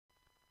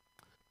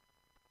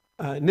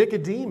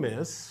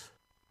Nicodemus,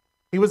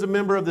 he was a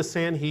member of the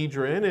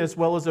Sanhedrin as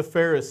well as a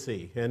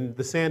Pharisee. And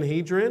the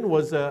Sanhedrin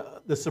was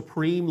the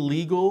supreme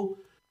legal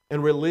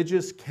and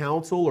religious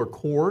council or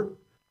court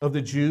of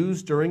the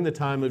Jews during the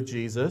time of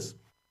Jesus.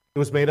 It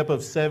was made up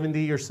of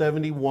 70 or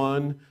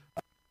 71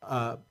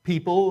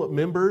 people,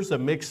 members, a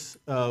mix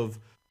of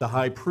the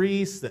high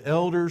priests, the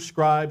elders,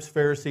 scribes,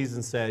 Pharisees,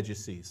 and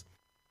Sadducees.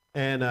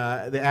 And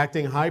the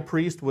acting high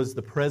priest was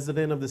the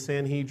president of the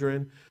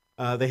Sanhedrin.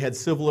 They had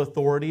civil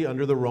authority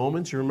under the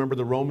Romans. You remember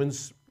the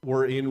Romans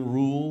were in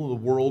rule, the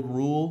world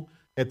rule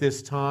at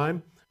this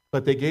time.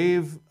 But they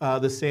gave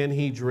the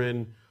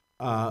Sanhedrin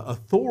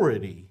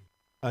authority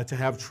to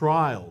have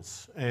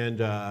trials and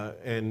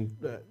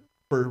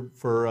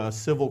for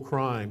civil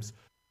crimes.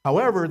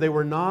 However, they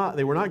were not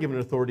given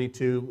authority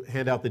to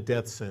hand out the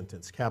death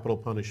sentence, capital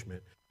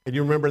punishment. And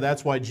you remember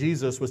that's why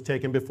Jesus was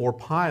taken before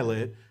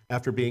Pilate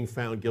after being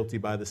found guilty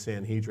by the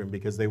Sanhedrin,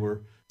 because they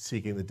were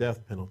seeking the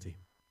death penalty.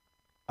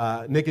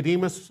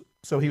 Nicodemus,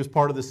 so he was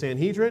part of the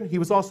Sanhedrin. He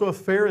was also a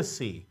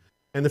Pharisee.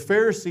 And the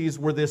Pharisees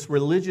were this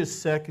religious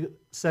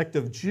sect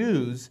of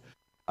Jews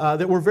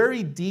that were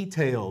very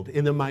detailed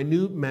in the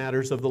minute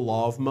matters of the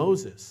law of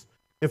Moses.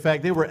 In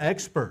fact, they were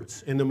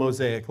experts in the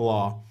Mosaic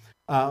law,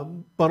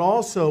 but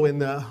also in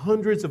the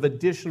hundreds of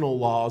additional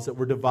laws that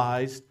were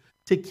devised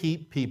to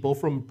keep people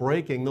from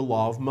breaking the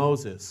law of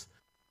Moses.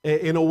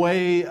 In a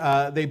way,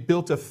 they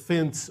built a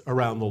fence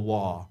around the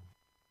law.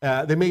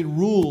 They made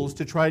rules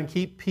to try and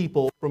keep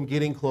people from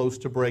getting close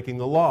to breaking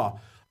the law.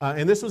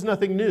 And this was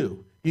nothing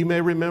new. You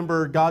may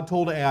remember God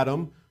told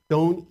Adam,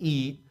 don't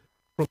eat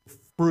from the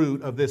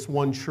fruit of this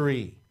one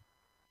tree.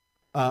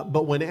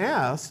 But when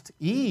asked,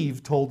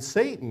 Eve told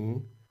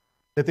Satan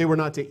that they were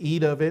not to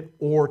eat of it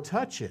or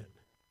touch it.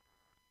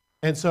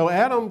 And so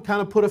Adam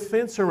kind of put a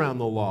fence around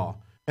the law.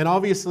 And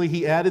obviously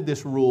he added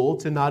this rule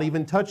to not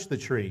even touch the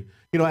tree.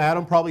 You know,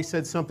 Adam probably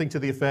said something to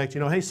the effect,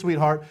 hey,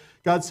 sweetheart,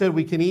 God said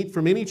we can eat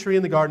from any tree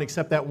in the garden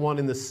except that one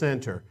in the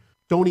center.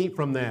 Don't eat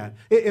from that.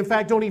 In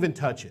fact, don't even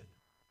touch it.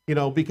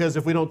 Because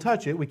if we don't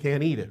touch it, we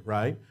can't eat it,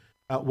 right?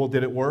 Well,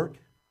 did it work?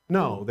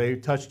 No, they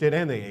touched it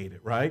and they ate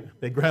it, right?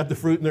 They grabbed the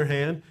fruit in their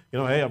hand.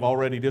 Hey, I've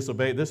already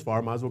disobeyed this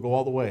far, might as well go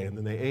all the way. And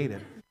then they ate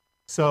it.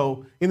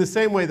 So in the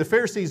same way, the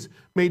Pharisees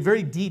made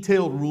very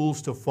detailed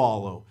rules to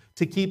follow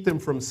to keep them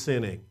from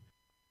sinning.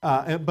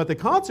 But the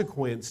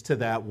consequence to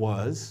that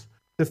was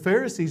the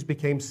Pharisees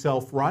became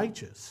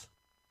self-righteous.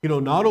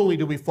 Not only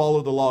do we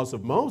follow the laws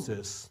of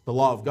Moses, the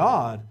law of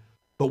God,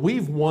 but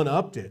we've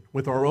one-upped it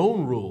with our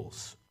own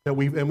rules, and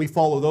we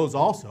follow those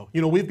also.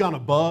 We've gone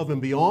above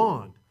and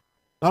beyond.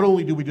 Not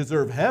only do we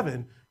deserve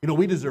heaven,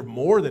 we deserve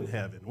more than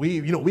heaven.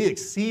 We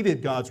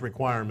exceeded God's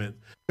requirement.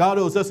 God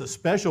owes us a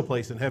special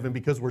place in heaven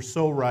because we're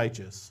so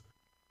righteous.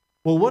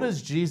 Well, what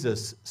does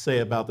Jesus say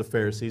about the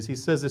Pharisees? He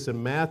says this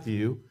in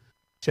Matthew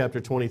chapter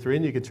 23,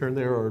 and you can turn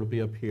there or it'll be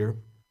up here.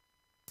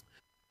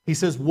 He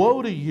says,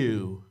 "Woe to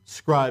you,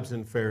 scribes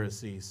and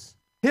Pharisees,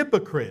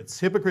 hypocrites."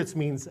 Hypocrites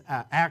means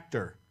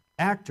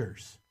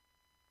actors.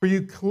 For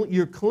you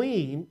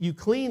clean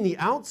the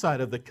outside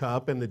of the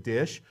cup and the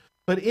dish,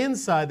 but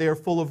inside they are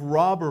full of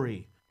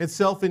robbery and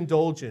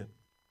self-indulgent.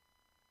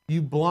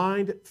 You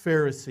blind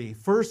Pharisee,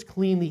 first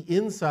clean the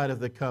inside of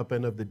the cup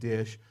and of the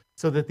dish,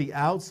 so that the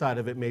outside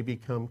of it may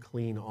become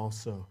clean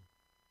also.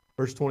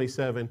 Verse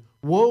 27,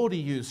 "Woe to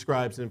you,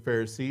 scribes and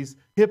Pharisees,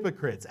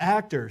 hypocrites,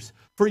 actors,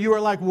 for you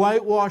are like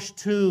whitewashed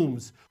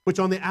tombs, which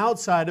on the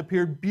outside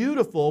appear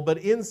beautiful, but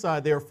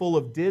inside they are full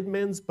of dead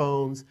men's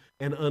bones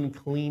and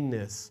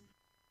uncleanness.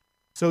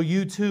 So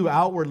you too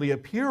outwardly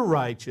appear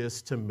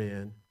righteous to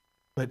men,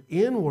 but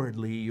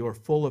inwardly you are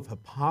full of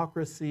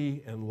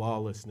hypocrisy and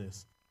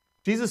lawlessness."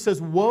 Jesus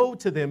says, woe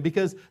to them,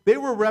 because they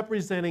were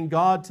representing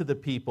God to the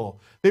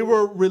people. They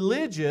were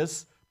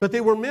religious, but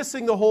they were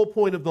missing the whole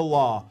point of the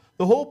law,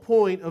 the whole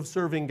point of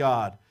serving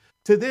God.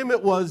 To them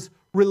it was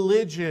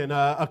religion,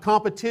 a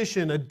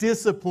competition, a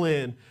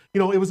discipline. It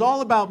was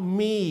all about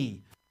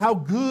me, how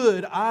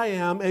good I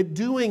am at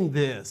doing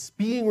this,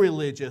 being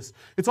religious.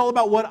 It's all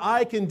about what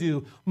I can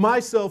do, my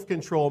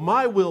self-control,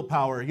 my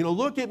willpower.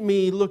 Look at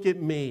me, look at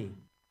me.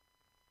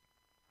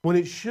 When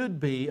it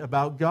should be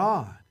about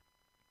God,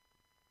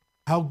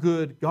 how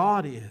good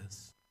God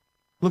is.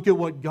 Look at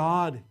what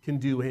God can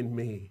do in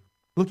me.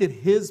 Look at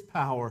His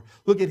power.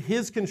 Look at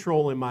His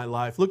control in my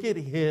life. Look at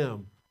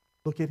Him.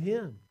 Look at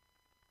Him.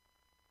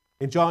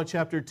 In John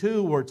chapter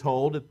 2, we're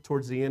told,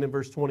 towards the end in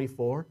verse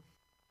 24,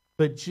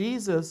 but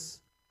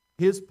Jesus,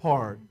 His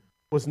part,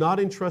 was not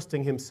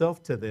entrusting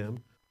Himself to them,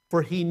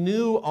 for He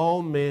knew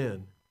all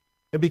men.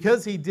 And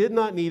because He did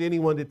not need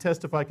anyone to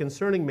testify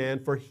concerning man,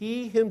 for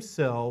He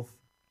Himself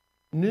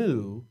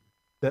knew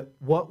that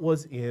what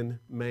was in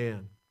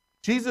man.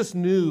 Jesus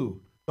knew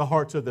the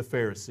hearts of the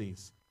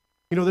Pharisees.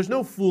 There's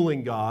no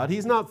fooling God.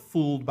 He's not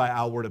fooled by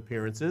outward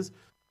appearances.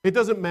 It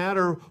doesn't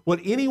matter what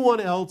anyone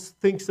else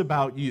thinks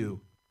about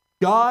you.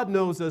 God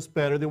knows us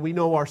better than we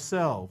know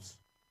ourselves.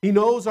 He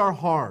knows our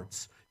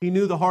hearts. He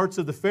knew the hearts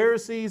of the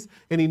Pharisees,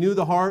 and He knew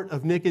the heart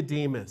of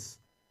Nicodemus.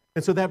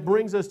 And so that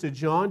brings us to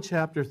John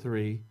chapter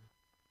 3,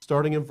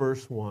 starting in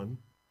verse 1.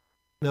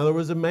 Now there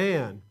was a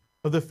man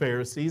of the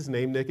Pharisees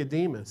named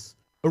Nicodemus,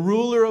 a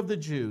ruler of the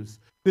Jews.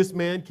 This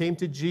man came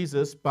to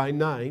Jesus by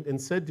night and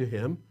said to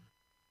him,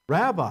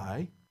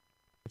 Rabbi,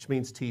 which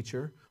means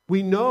teacher,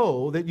 we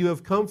know that you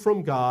have come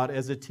from God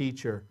as a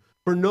teacher,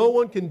 for no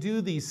one can do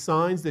these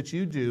signs that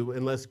you do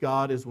unless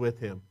God is with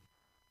him.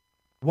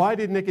 Why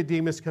did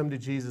Nicodemus come to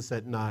Jesus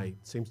at night?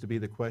 Seems to be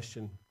the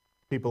question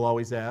people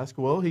always ask.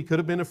 Well, he could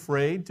have been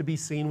afraid to be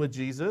seen with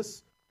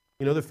Jesus.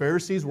 You know, the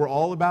Pharisees were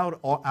all about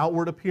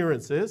outward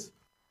appearances.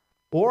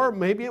 Or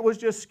maybe it was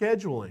just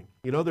scheduling.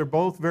 You know, they're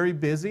both very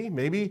busy.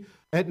 Maybe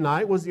at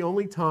night was the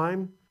only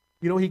time,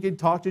 he could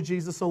talk to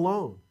Jesus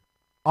alone.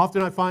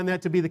 Often I find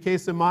that to be the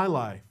case in my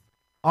life.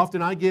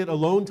 Often I get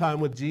alone time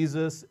with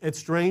Jesus at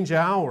strange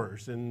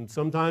hours and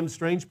sometimes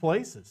strange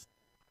places.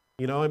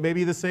 It may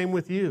be the same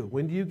with you.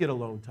 When do you get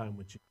alone time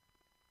with Jesus?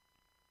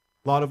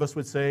 A lot of us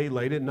would say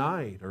late at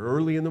night or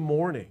early in the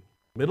morning,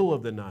 middle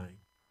of the night.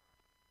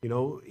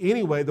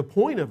 Anyway, the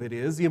point of it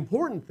is, the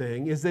important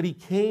thing is that he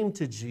came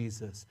to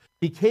Jesus.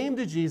 He came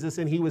to Jesus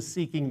and he was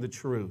seeking the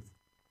truth.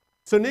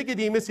 So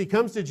Nicodemus, he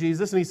comes to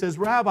Jesus and he says,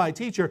 Rabbi,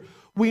 teacher,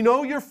 we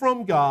know you're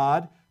from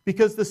God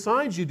because the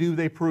signs you do,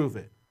 they prove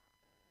it.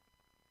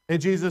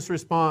 And Jesus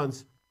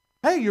responds,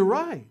 hey, you're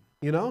right.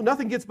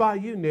 Nothing gets by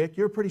you, Nick.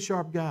 You're a pretty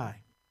sharp guy.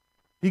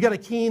 You got a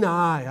keen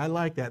eye. I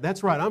like that.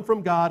 That's right. I'm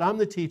from God. I'm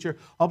the teacher.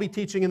 I'll be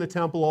teaching in the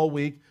temple all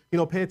week.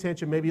 Pay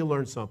attention. Maybe you'll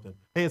learn something.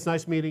 Hey, it's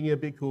nice meeting you.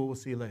 Be cool. We'll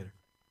see you later.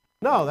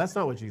 No, that's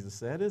not what Jesus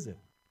said, is it?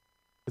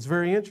 It's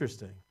very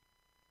interesting.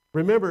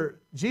 Remember,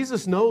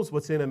 Jesus knows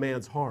what's in a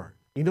man's heart.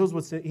 He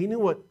knew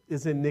what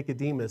is in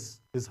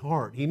Nicodemus'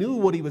 heart. He knew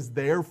what he was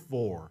there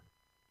for.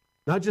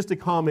 Not just a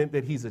comment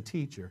that he's a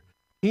teacher.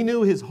 He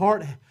knew his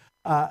heart,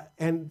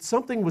 and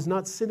something was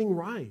not sitting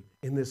right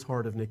in this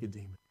heart of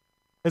Nicodemus.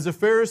 As a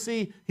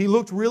Pharisee, he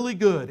looked really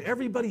good.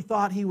 Everybody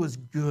thought he was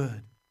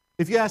good.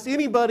 If you asked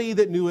anybody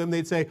that knew him,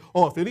 they'd say,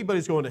 oh, if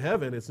anybody's going to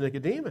heaven, it's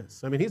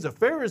Nicodemus. I mean, he's a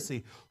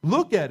Pharisee.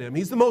 Look at him.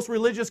 He's the most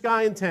religious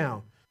guy in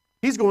town.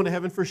 He's going to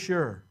heaven for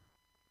sure.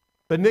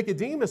 But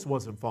Nicodemus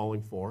wasn't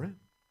falling for it.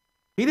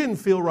 He didn't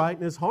feel right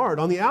in his heart.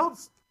 On the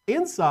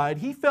inside,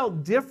 he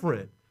felt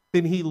different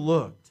than he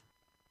looked.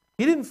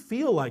 He didn't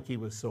feel like he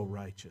was so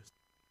righteous.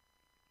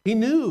 He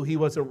knew he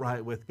wasn't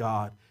right with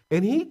God.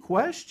 And he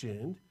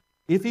questioned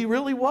if he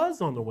really was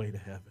on the way to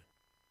heaven.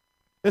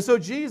 And so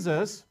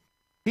Jesus,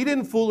 he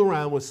didn't fool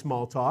around with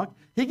small talk.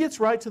 He gets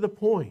right to the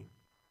point.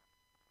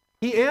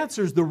 He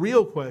answers the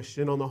real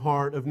question on the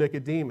heart of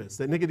Nicodemus,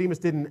 that Nicodemus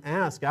didn't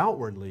ask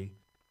outwardly,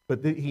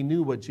 but he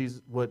knew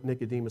what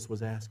Nicodemus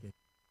was asking.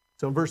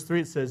 So in verse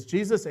 3 it says,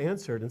 Jesus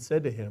answered and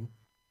said to him,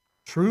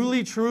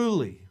 truly,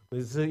 truly,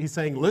 he's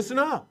saying, listen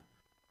up.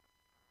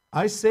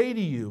 I say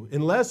to you,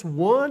 unless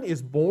one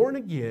is born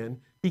again,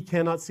 he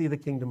cannot see the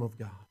kingdom of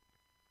God.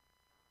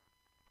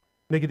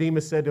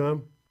 Nicodemus said to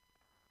him,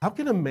 how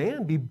can a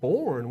man be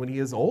born when he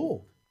is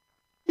old?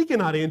 He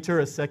cannot enter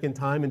a second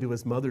time into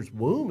his mother's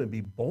womb and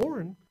be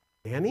born,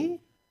 can he?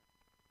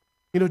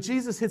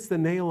 Jesus hits the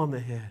nail on the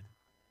head.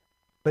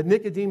 But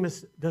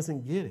Nicodemus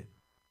doesn't get it.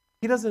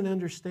 He doesn't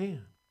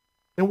understand.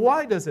 And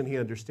why doesn't he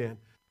understand?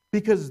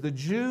 Because the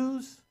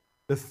Jews,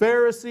 the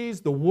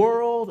Pharisees, the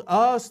world,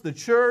 us, the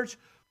church,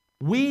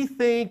 we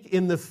think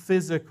in the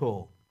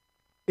physical,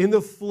 in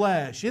the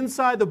flesh,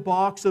 inside the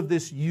box of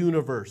this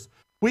universe.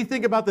 We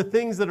think about the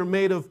things that are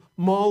made of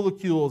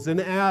molecules and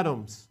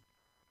atoms.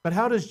 But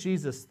how does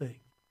Jesus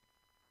think?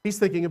 He's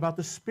thinking about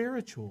the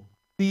spiritual,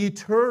 the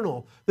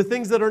eternal, the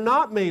things that are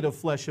not made of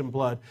flesh and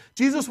blood.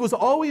 Jesus was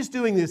always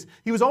doing this.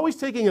 He was always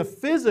taking a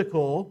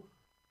physical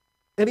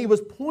and he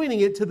was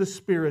pointing it to the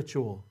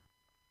spiritual.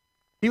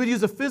 He would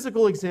use a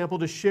physical example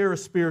to share a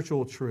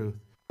spiritual truth.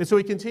 And so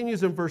he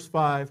continues in verse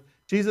 5.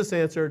 Jesus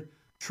answered,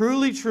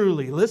 truly,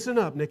 truly, listen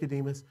up,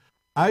 Nicodemus.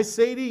 I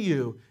say to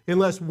you,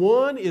 unless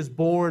one is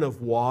born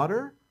of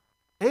water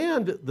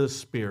and the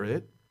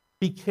Spirit,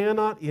 he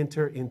cannot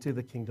enter into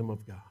the kingdom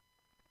of God.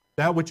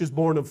 That which is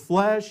born of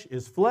flesh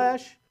is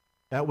flesh.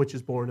 That which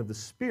is born of the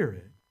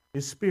Spirit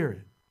is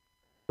spirit.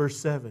 Verse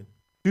 7,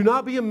 do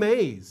not be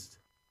amazed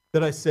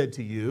that I said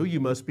to you,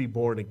 you must be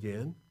born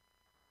again.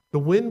 The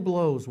wind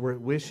blows where it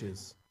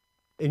wishes,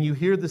 and you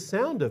hear the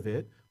sound of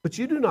it, but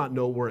you do not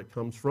know where it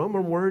comes from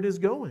or where it is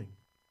going.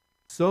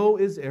 So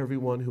is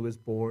everyone who is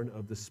born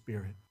of the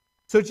Spirit.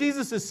 So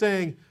Jesus is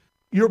saying,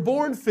 you're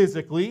born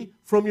physically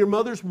from your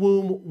mother's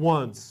womb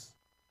once,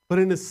 but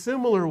in a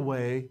similar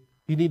way,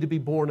 you need to be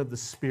born of the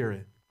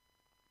Spirit.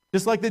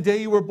 Just like the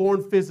day you were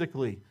born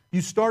physically,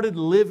 you started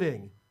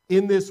living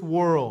in this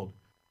world,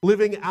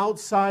 living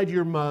outside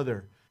your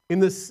mother. In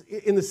the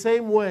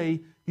same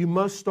way, you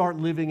must start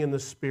living in the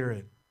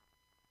Spirit.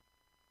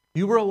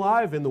 You were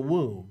alive in the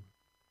womb,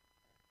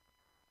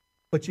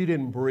 but you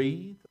didn't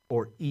breathe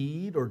or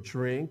eat or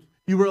drink.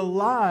 You were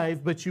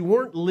alive, but you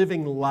weren't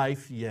living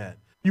life yet.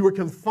 You were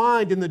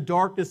confined in the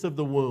darkness of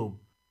the womb.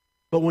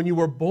 But when you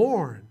were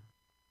born,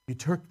 you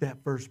took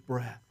that first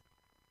breath.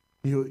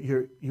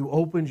 You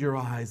opened your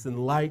eyes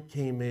and light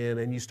came in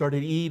and you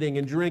started eating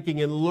and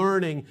drinking and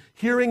learning,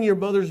 hearing your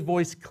mother's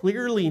voice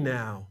clearly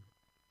now.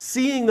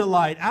 seeing the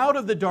light out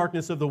of the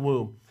darkness of the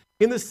womb.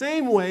 In the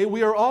same way,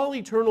 we are all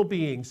eternal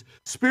beings,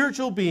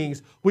 spiritual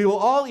beings. We will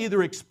all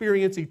either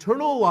experience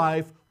eternal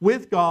life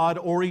with God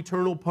or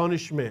eternal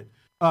punishment,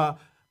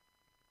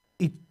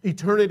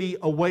 eternity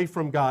away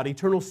from God,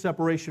 eternal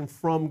separation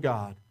from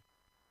God.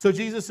 So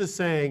Jesus is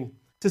saying,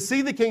 to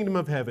see the kingdom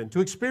of heaven, to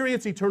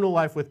experience eternal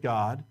life with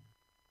God,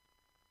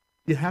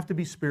 you have to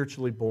be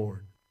spiritually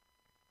born.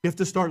 You have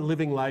to start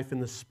living life in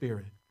the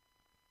Spirit.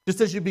 Just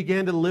as you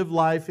began to live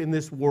life in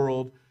this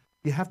world,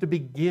 you have to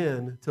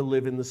begin to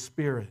live in the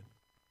Spirit.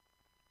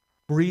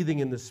 Breathing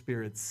in the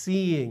Spirit,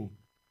 seeing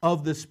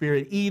of the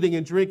Spirit, eating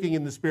and drinking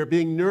in the Spirit,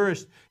 being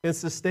nourished and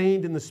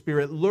sustained in the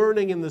Spirit,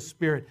 learning in the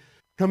Spirit,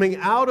 coming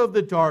out of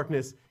the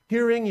darkness,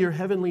 hearing your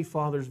Heavenly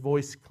Father's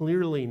voice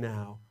clearly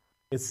now,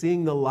 and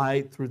seeing the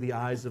light through the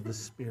eyes of the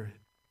Spirit.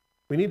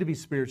 We need to be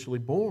spiritually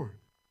born.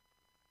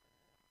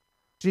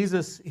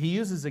 Jesus, he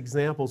uses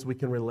examples we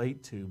can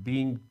relate to,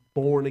 being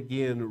born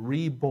again,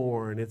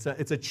 reborn. It's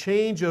a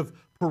change of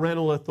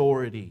parental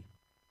authority.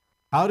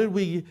 How did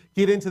we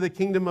get into the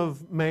kingdom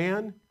of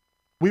man?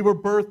 We were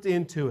birthed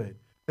into it.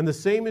 And the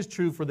same is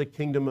true for the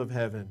kingdom of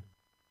heaven.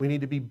 We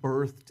need to be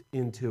birthed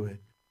into it.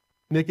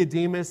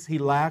 Nicodemus, he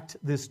lacked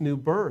this new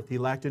birth. He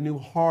lacked a new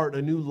heart,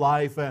 a new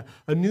life, a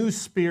new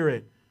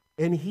spirit.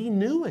 And he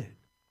knew it.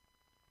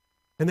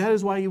 And that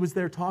is why he was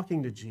there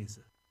talking to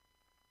Jesus.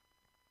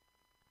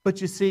 But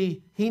you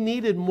see, he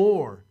needed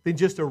more than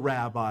just a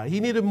rabbi. He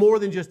needed more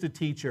than just a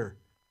teacher.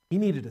 He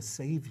needed a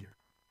Savior.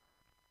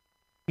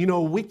 You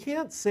know, we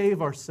can't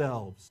save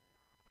ourselves.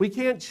 We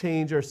can't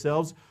change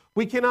ourselves.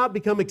 We cannot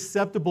become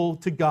acceptable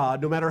to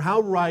God, no matter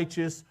how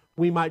righteous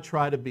we might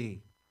try to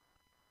be.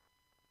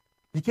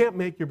 You can't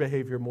make your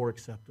behavior more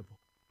acceptable.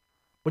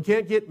 We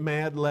can't get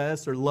mad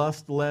less, or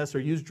lust less, or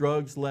use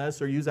drugs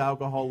less, or use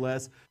alcohol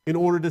less in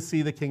order to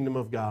see the kingdom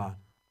of God.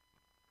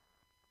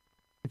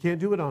 We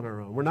can't do it on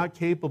our own. We're not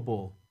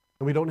capable,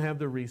 and we don't have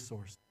the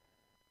resources.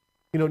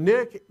 You know,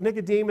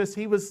 Nicodemus,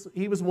 he was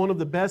one of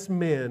the best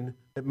men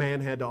that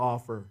man had to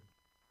offer.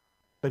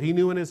 But he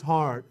knew in his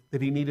heart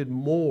that he needed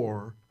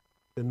more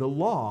than the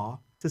law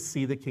to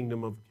see the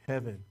kingdom of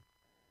heaven.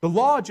 The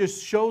law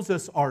just shows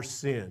us our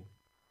sin.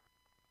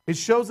 It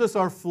shows us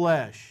our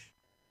flesh.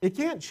 It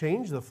can't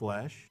change the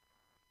flesh.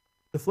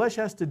 The flesh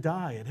has to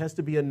die. It has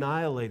to be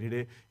annihilated.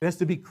 It has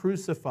to be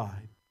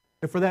crucified.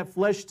 And for that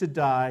flesh to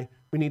die,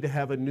 we need to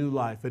have a new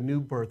life, a new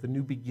birth, a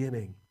new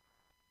beginning.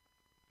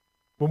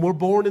 When we're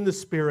born in the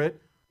Spirit,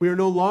 we are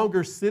no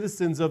longer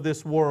citizens of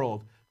this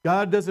world.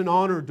 God doesn't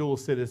honor dual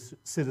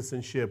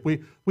citizenship.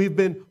 We've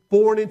been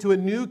born into a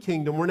new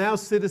kingdom. We're now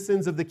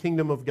citizens of the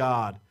kingdom of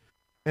God.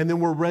 And then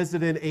we're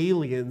resident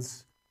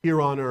aliens here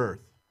on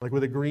earth, like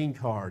with a green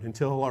card,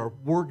 until our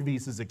work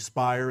visas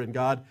expire and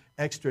God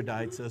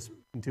extradites us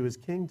into his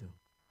kingdom.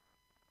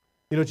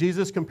 You know,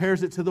 Jesus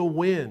compares it to the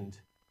wind.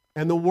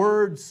 And the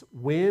words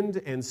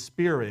wind and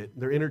spirit,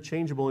 they're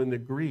interchangeable in the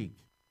Greek.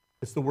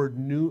 It's the word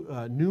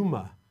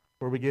pneuma,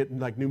 where we get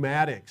like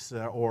pneumatics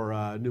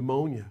or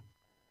pneumonia.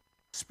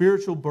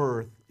 Spiritual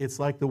birth, it's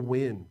like the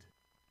wind.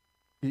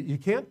 You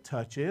can't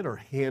touch it or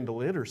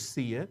handle it or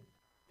see it.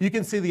 You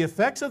can see the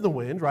effects of the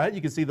wind, right?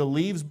 You can see the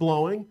leaves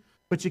blowing,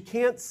 but you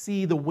can't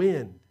see the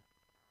wind.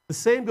 The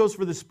same goes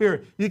for the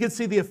Spirit. You can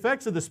see the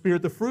effects of the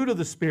Spirit, the fruit of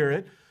the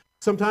Spirit.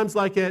 Sometimes,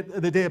 like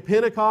at the day of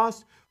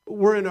Pentecost,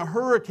 we're in a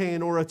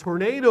hurricane or a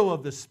tornado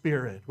of the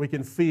Spirit. We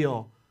can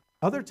feel.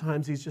 Other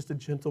times, he's just a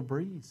gentle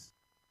breeze.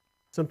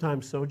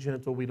 Sometimes so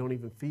gentle we don't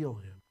even feel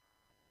him.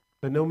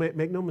 But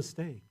make no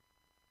mistake.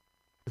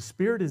 The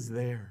Spirit is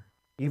there,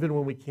 even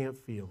when we can't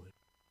feel it.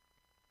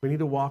 We need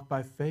to walk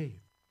by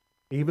faith,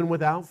 even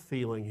without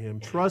feeling him,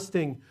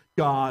 trusting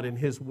God and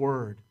his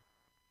word,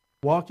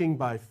 walking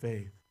by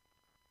faith.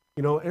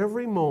 You know,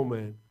 every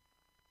moment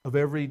of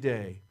every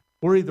day,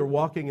 we're either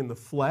walking in the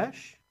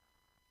flesh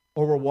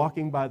or we're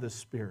walking by the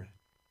Spirit.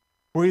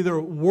 We're either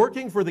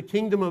working for the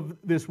kingdom of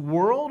this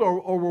world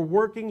or we're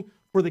working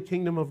for the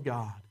kingdom of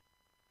God.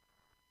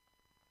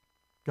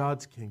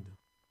 God's kingdom.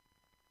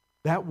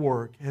 That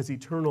work has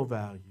eternal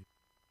value.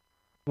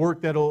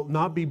 Work that will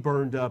not be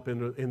burned up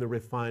in the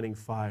refining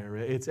fire.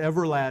 It's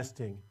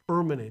everlasting,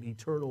 permanent,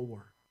 eternal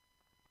work.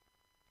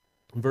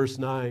 In verse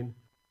 9,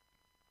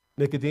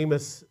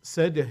 Nicodemus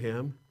said to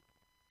him,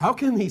 "How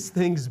can these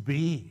things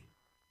be?"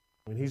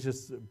 I mean, he's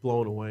just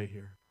blown away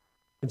here.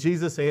 And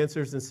Jesus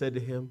answers and said to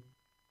him,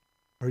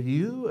 "Are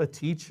you a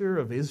teacher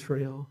of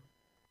Israel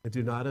and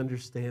do not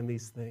understand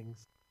these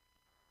things?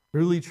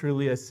 Truly,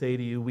 truly, I say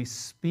to you, we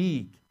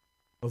speak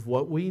of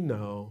what we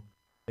know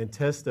and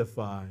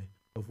testify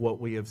of what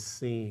we have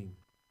seen.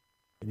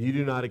 And you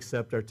do not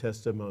accept our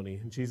testimony."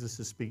 And Jesus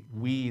is speaking,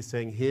 we,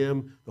 saying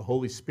him, the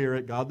Holy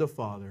Spirit, God the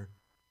Father.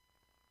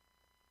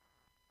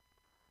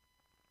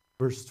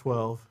 Verse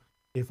 12,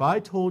 "If I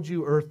told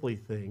you earthly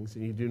things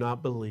and you do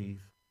not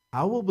believe,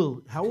 how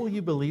will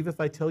you believe if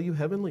I tell you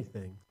heavenly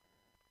things?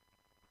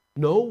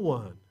 No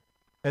one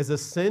has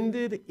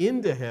ascended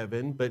into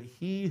heaven but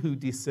he who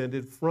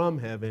descended from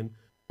heaven,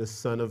 the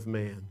Son of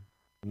Man."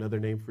 Another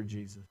name for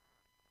Jesus.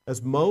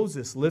 "As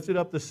Moses lifted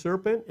up the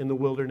serpent in the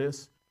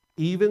wilderness,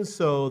 even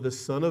so the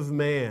Son of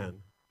Man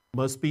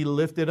must be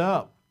lifted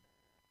up,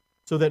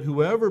 so that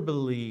whoever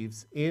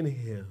believes in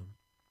him,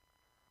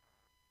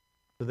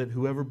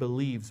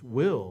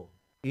 will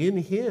in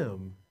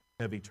him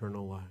have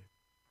eternal life.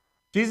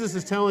 Jesus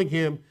is telling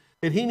him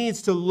that he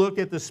needs to look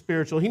at the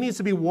spiritual. He needs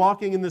to be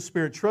walking in the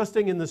Spirit,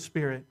 trusting in the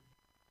Spirit.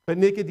 But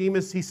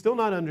Nicodemus, he's still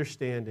not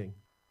understanding.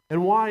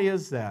 And why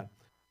is that?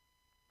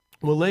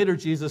 Well, later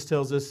Jesus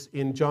tells us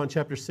in John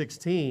chapter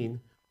 16,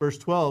 verse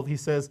 12, he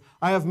says,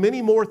 I have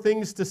many more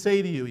things to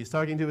say to you. He's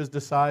talking to his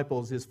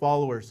disciples, his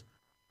followers.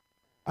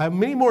 I have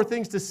many more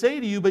things to say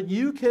to you, but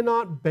you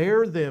cannot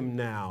bear them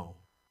now.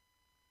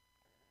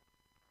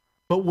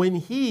 But when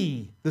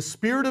he, the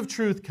Spirit of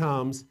truth,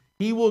 comes,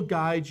 he will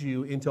guide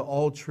you into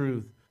all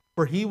truth.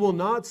 For he will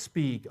not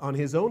speak on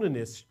his own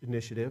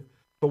initiative,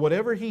 but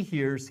whatever he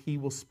hears, he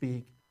will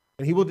speak.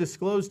 And he will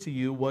disclose to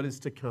you what is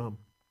to come.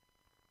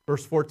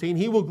 Verse 14,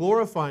 he will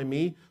glorify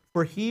me,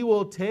 for he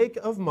will take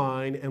of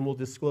mine and will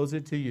disclose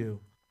it to you.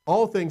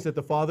 All things that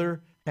the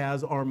Father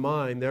has are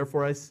mine.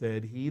 Therefore I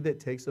said, he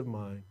takes of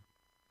mine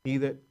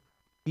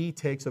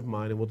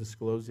and will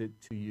disclose it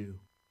to you.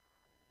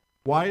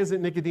 Why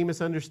isn't Nicodemus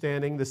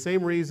understanding? The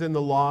same reason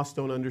the lost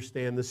don't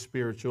understand the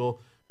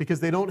spiritual, because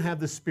they don't have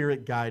the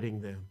Spirit guiding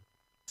them,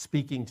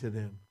 speaking to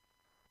them.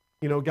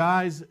 You know,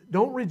 guys,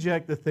 don't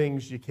reject the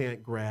things you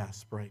can't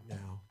grasp right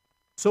now.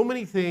 So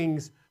many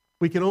things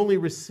we can only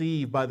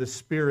receive by the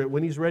Spirit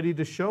when He's ready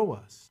to show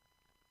us.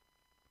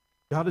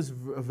 God is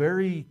a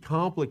very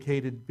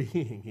complicated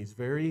being. He's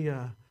very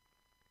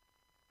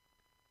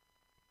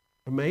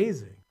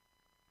amazing.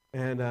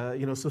 And,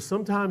 so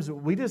sometimes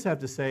we just have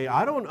to say,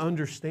 I don't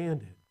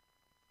understand it.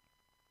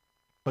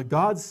 But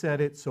God said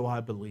it, so I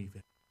believe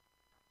it.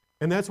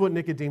 And that's what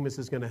Nicodemus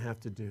is going to have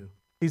to do.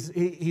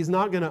 He's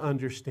not going to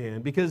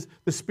understand because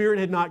the Spirit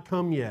had not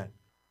come yet.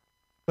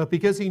 But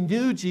because he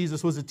knew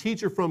Jesus was a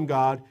teacher from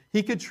God,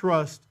 he could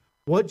trust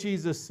what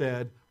Jesus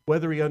said,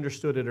 whether he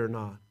understood it or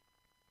not.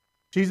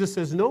 Jesus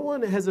says, no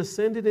one has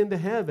ascended into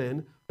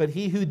heaven, but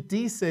he who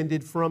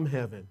descended from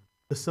heaven,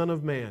 the Son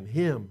of Man,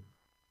 him.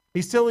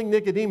 He's telling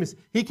Nicodemus,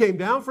 he came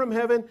down from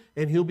heaven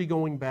and he'll be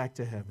going back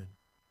to heaven.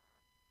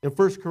 In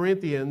 1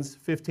 Corinthians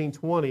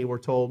 15:20, we're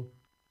told,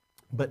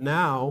 but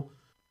now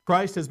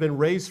Christ has been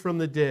raised from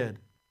the dead,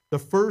 the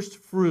first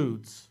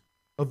fruits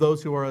of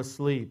those who are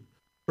asleep.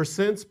 For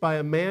since by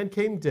a man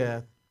came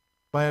death,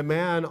 by a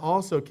man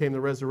also came the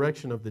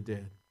resurrection of the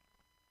dead.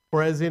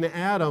 For as in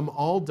Adam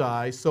all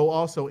die, so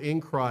also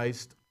in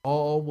Christ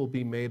all will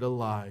be made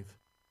alive,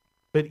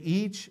 but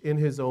each in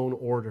his own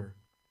order.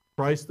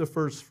 Christ the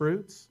first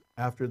fruits,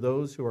 after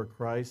those who are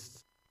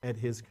Christ's at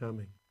his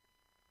coming.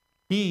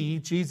 He,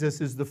 Jesus,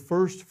 is the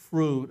first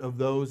fruit of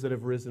those that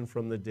have risen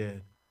from the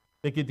dead.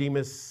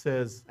 Nicodemus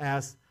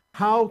asks,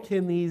 how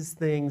can these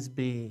things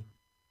be?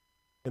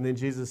 And then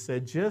Jesus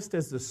said, just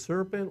as the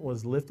serpent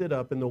was lifted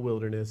up in the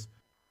wilderness,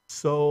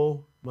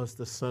 so must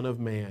the Son of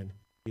Man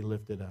be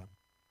lifted up.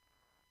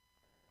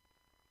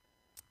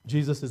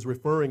 Jesus is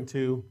referring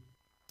to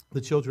the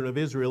children of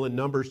Israel in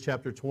Numbers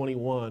chapter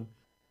 21,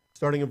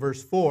 starting in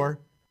verse 4.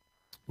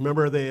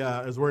 Remember,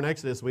 as we're in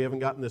Exodus, we haven't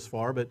gotten this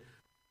far, but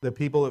the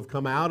people have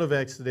come out of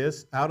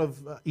Exodus, out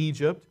of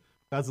Egypt.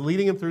 God's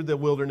leading them through the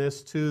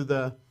wilderness to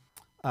the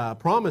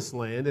promised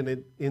land, and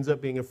it ends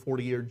up being a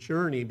 40-year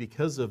journey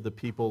because of the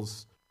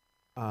people's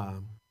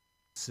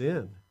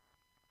sin.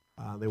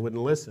 They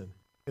wouldn't listen.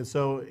 And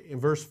so in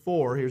verse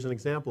 4, here's an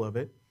example of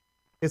it.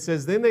 It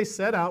says, then they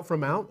set out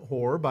from Mount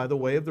Hor by the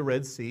way of the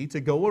Red Sea to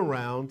go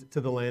around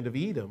to the land of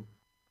Edom.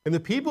 And the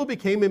people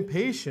became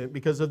impatient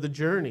because of the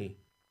journey.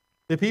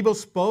 The people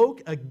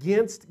spoke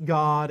against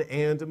God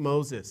and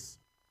Moses.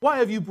 Why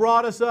have you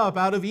brought us up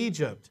out of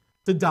Egypt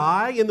to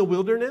die in the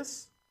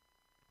wilderness?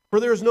 For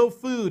there is no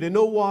food and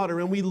no water,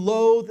 and we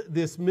loathe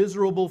this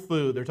miserable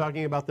food. They're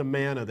talking about the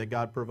manna that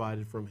God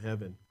provided from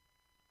heaven.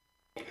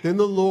 Then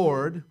the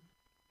Lord,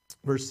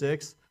 verse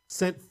 6,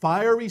 sent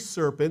fiery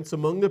serpents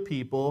among the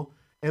people,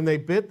 and they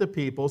bit the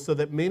people so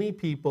that many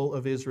people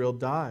of Israel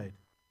died.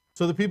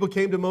 So the people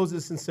came to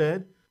Moses and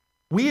said,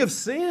 we have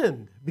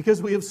sinned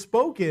because we have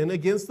spoken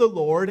against the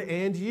Lord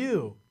and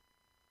you.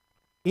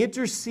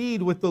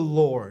 Intercede with the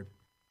Lord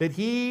that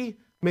he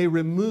may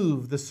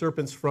remove the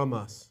serpents from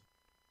us.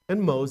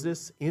 And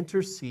Moses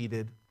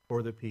interceded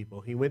for the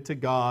people. He went to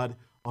God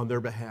on their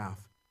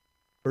behalf.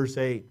 Verse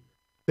 8,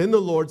 then the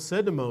Lord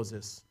said to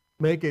Moses,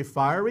 make a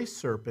fiery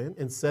serpent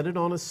and set it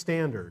on a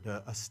standard,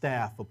 a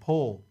staff, a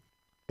pole.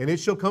 And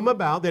it shall come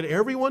about that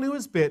everyone who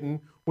is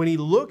bitten, when he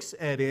looks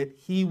at it,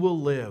 he will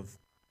live.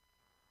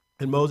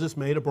 And Moses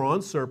made a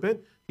bronze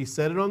serpent. He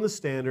set it on the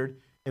standard.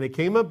 And it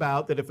came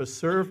about that if a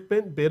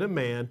serpent bit a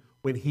man,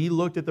 when he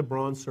looked at the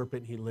bronze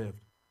serpent, he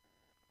lived.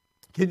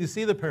 Can you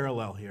see the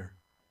parallel here?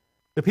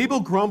 The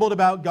people grumbled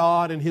about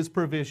God and his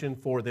provision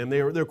for them.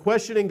 They're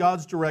questioning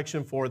God's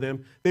direction for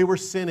them. They were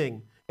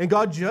sinning, and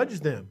God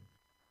judged them.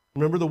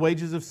 Remember, the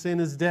wages of sin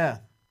is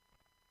death.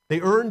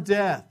 They earned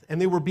death, and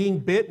they were being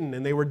bitten,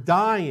 and they were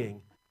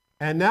dying.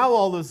 And now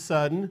all of a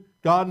sudden,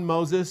 God and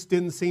Moses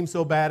didn't seem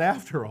so bad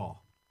after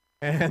all.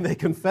 And they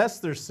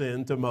confessed their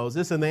sin to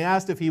Moses, and they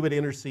asked if he would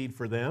intercede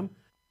for them.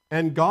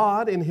 And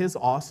God, in his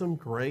awesome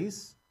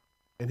grace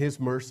and his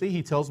mercy,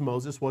 he tells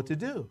Moses what to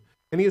do.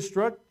 And he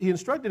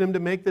instructed him to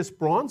make this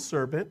bronze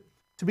serpent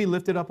to be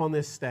lifted up on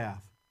this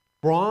staff.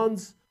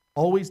 Bronze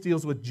always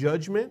deals with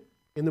judgment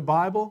in the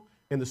Bible,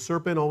 and the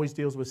serpent always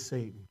deals with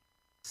Satan.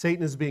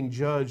 Satan is being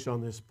judged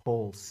on this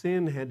pole.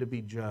 Sin had to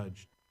be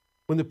judged.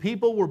 When the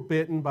people were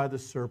bitten by the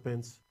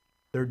serpents,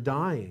 they're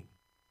dying.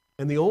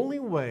 And the only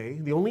way,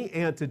 the only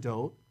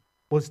antidote,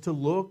 was to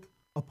look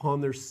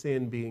upon their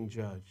sin being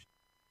judged.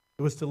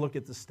 It was to look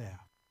at the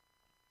staff.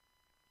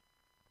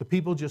 The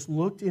people just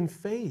looked in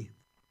faith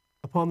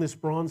upon this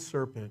bronze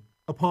serpent,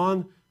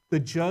 upon the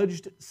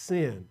judged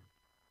sin,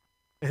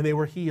 and they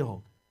were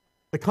healed.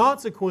 The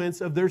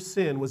consequence of their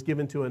sin was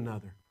given to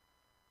another.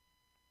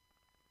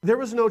 There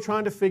was no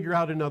trying to figure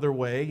out another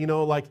way,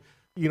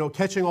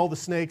 catching all the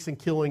snakes and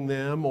killing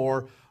them,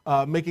 or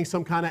making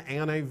some kind of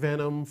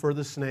anti-venom for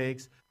the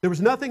snakes. There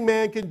was nothing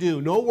man could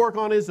do, no work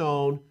on his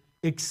own,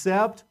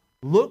 except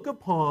look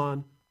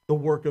upon the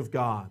work of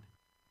God,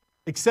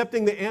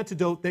 accepting the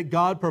antidote that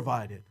God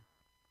provided.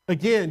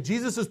 Again,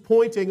 Jesus is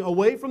pointing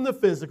away from the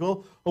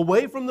physical,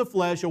 away from the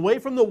flesh, away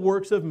from the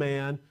works of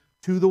man,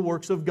 to the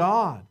works of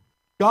God.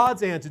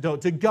 God's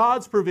antidote, to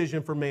God's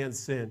provision for man's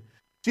sin.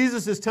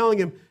 Jesus is telling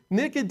him,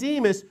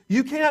 Nicodemus,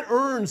 you can't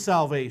earn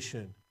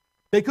salvation.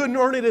 They couldn't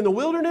earn it in the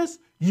wilderness.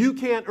 You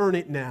can't earn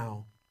it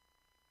now.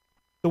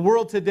 The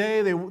world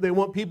today, they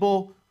want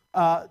people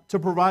to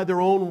provide their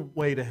own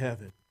way to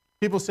heaven.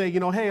 People say,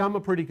 hey, I'm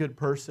a pretty good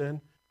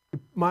person.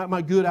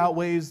 My good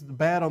outweighs the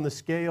bad on the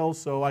scale,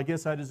 so I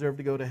guess I deserve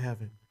to go to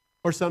heaven.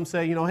 Or some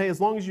say, hey,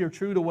 as long as you're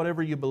true to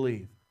whatever you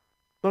believe,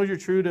 as long as you're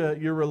true to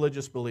your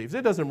religious beliefs,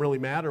 it doesn't really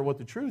matter what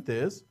the truth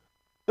is.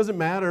 It doesn't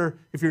matter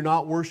if you're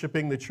not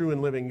worshiping the true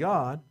and living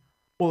God.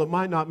 Well, it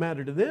might not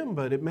matter to them,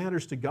 but it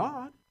matters to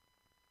God.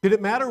 Did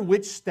it matter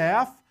which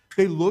staff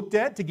they looked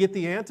at to get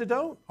the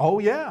antidote? Oh,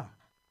 yeah.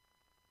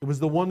 It was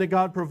the one that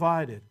God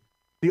provided.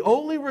 The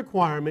only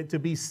requirement to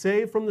be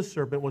saved from the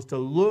serpent was to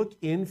look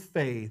in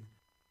faith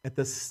at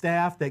the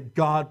staff that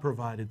God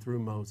provided through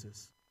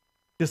Moses.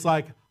 Just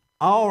like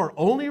our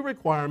only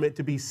requirement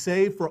to be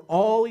saved for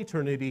all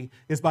eternity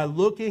is by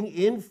looking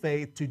in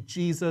faith to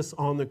Jesus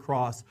on the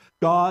cross,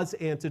 God's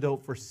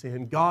antidote for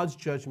sin, God's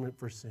judgment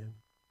for sin.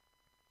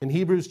 In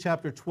Hebrews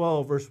chapter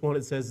 12, verse 1,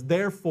 it says,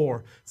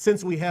 "Therefore,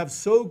 since we have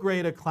so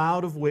great a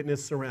cloud of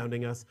witness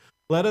surrounding us,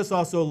 let us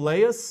also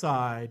lay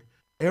aside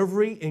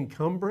every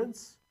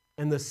encumbrance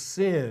and the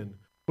sin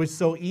which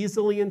so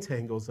easily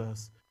entangles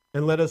us,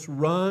 and let us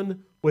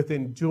run with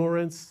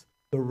endurance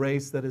the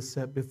race that is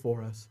set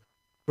before us."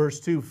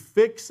 Verse 2,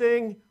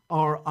 fixing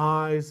our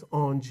eyes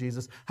on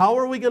Jesus. How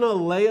are we going to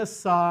lay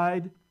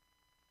aside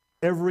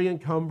every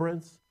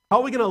encumbrance? How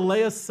are we going to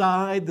lay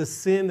aside the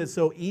sin that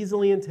so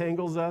easily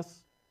entangles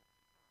us?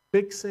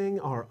 Fixing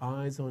our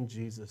eyes on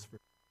Jesus.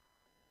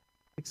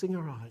 Fixing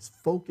our eyes,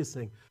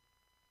 focusing,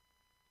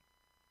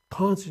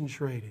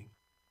 concentrating,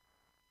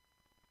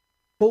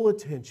 full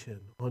attention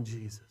on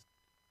Jesus,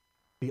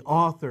 the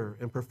author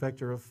and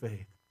perfecter of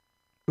faith,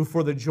 who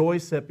for the joy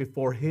set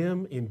before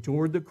him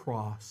endured the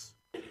cross,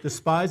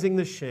 despising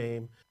the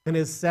shame, and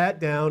has sat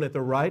down at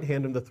the right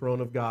hand of the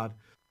throne of God.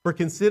 For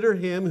consider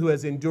him who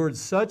has endured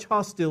such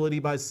hostility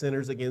by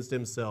sinners against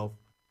himself,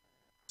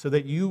 so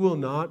that you will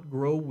not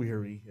grow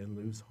weary and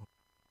lose heart.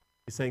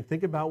 He's saying,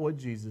 think about what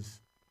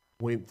Jesus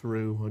went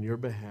through on your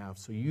behalf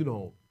so you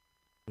don't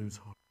lose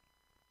heart.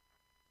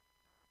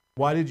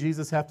 Why did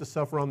Jesus have to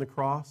suffer on the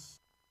cross?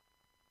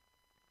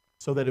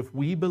 So that if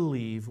we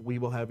believe, we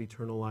will have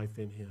eternal life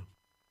in him,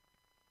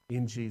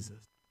 in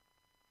Jesus.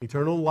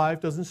 Eternal life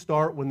doesn't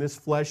start when this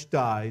flesh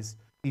dies.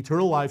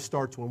 Eternal life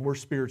starts when we're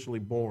spiritually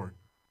born,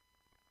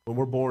 when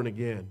we're born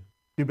again.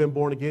 If you've been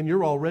born again,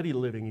 you're already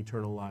living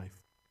eternal life.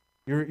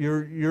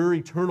 Your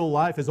eternal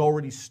life has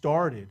already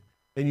started,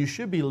 and you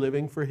should be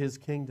living for his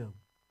kingdom.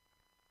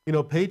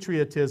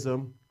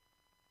 Patriotism,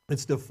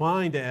 it's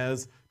defined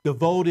as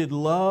devoted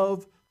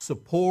love,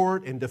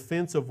 support, and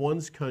defense of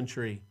one's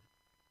country,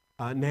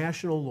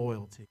 national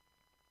loyalty.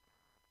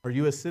 Are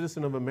you a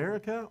citizen of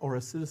America or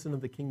a citizen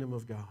of the kingdom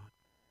of God?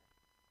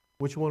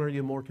 Which one are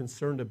you more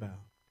concerned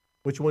about?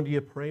 Which one do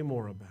you pray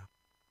more about?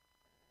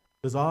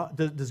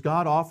 Does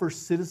God offer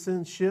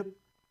citizenship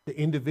to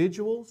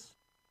individuals?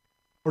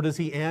 Or does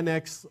he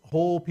annex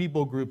whole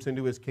people groups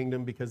into his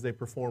kingdom because they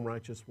perform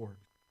righteous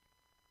works?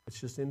 It's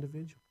just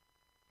individual.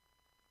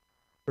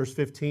 Verse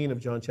 15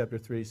 of John chapter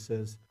 3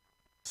 says,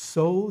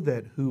 so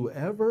that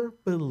whoever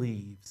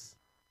believes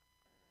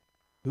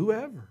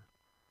will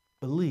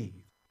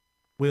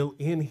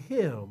in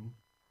him,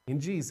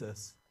 in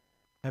Jesus,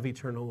 have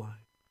eternal life.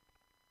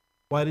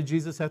 Why did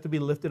Jesus have to be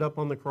lifted up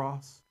on the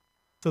cross?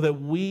 So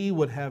that we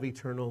would have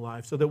eternal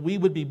life, so that we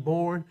would be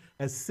born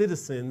as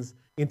citizens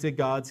into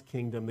God's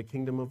kingdom, the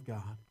kingdom of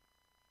God.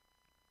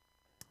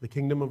 The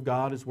kingdom of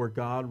God is where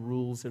God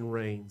rules and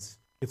reigns.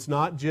 It's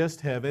not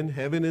just heaven.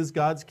 Heaven is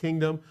God's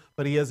kingdom,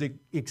 but he has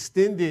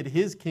extended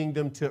his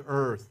kingdom to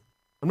earth.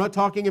 I'm not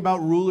talking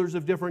about rulers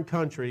of different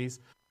countries.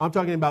 I'm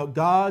talking about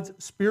God's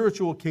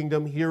spiritual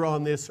kingdom here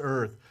on this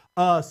earth.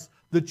 Us,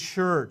 the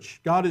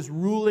church. God is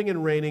ruling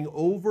and reigning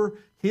over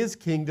His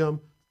kingdom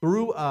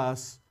through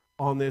us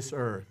on this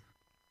earth.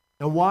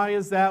 And why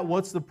is that?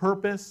 What's the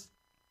purpose?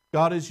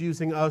 God is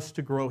using us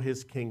to grow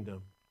His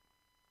kingdom,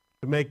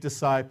 to make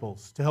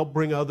disciples, to help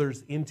bring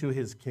others into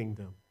His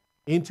kingdom,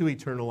 into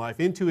eternal life,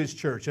 into His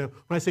church. And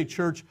when I say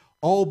church,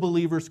 all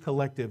believers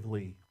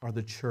collectively are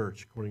the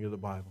church, according to the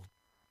Bible.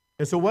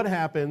 And so what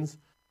happens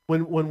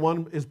when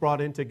one is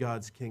brought into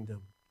God's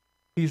kingdom?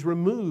 He's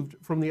removed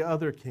from the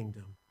other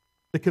kingdom,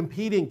 the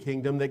competing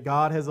kingdom that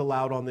God has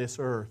allowed on this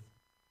earth,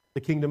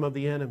 the kingdom of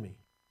the enemy.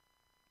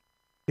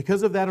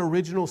 Because of that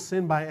original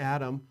sin by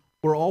Adam,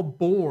 we're all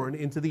born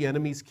into the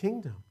enemy's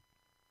kingdom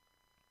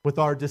with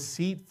our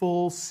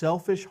deceitful,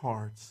 selfish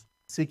hearts,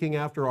 seeking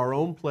after our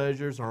own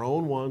pleasures, our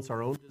own wants,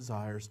 our own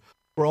desires.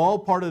 We're all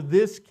part of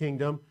this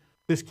kingdom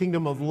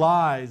of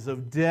lies,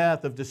 of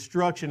death, of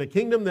destruction, a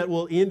kingdom that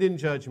will end in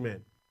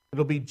judgment.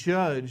 It'll be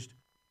judged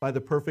by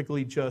the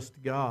perfectly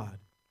just God.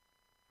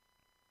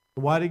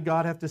 Why did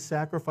God have to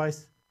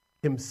sacrifice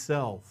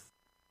Himself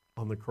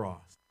on the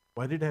cross?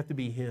 Why did it have to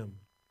be Him?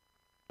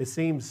 It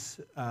seems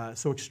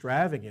so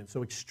extravagant,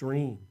 so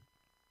extreme.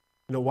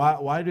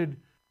 Why did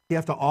He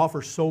have to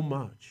offer so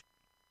much?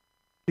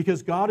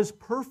 Because God is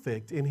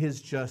perfect in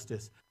His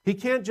justice. He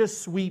can't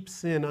just sweep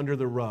sin under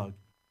the rug.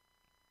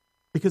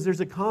 Because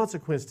there's a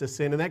consequence to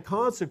sin, and that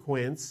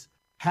consequence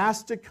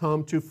has to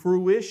come to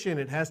fruition.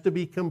 It has to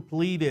be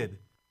completed.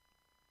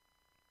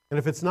 And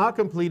if it's not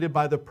completed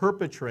by the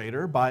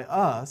perpetrator, by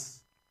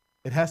us,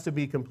 it has to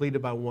be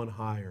completed by one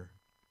higher,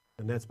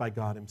 and that's by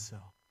God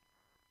Himself.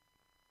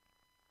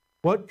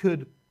 What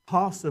could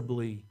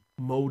possibly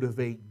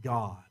motivate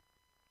God,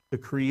 the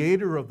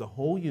creator of the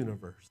whole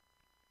universe?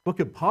 What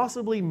could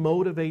possibly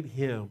motivate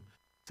Him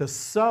to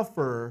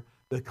suffer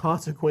the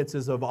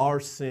consequences of our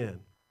sin?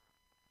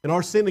 And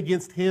our sin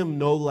against Him,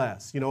 no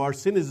less. Our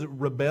sin is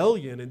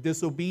rebellion and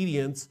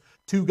disobedience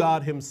to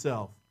God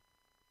Himself.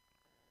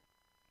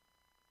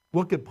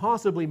 What could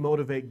possibly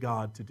motivate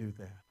God to do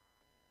that?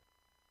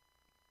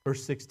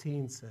 Verse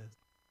 16 says,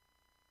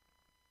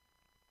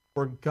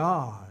 "For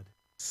God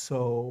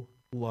so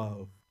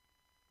loved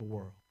the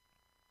world."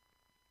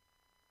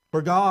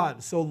 For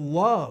God so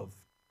loved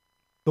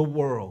the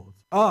world,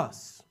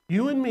 us,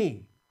 you and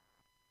me.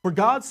 For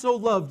God so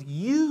loved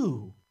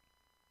you.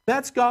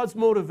 That's God's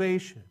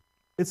motivation.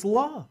 It's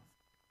love.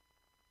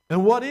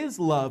 And what is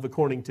love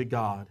according to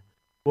God?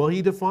 Well,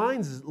 He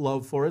defines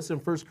love for us in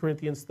 1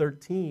 Corinthians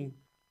 13.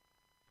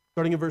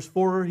 Starting in verse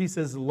 4, he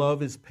says,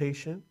 "Love is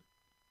patient.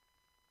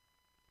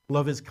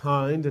 Love is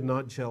kind and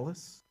not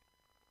jealous.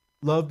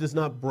 Love does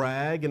not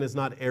brag and is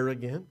not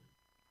arrogant.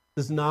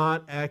 Does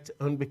not act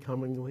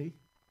unbecomingly.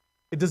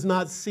 It does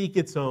not seek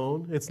its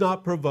own. It's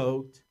not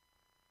provoked.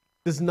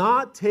 Does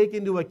not take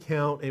into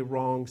account a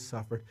wrong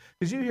suffered."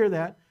 Did you hear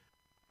that?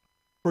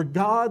 For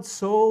God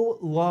so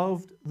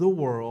loved the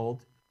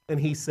world, and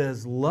He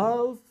says,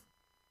 love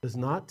does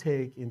not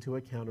take into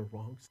account a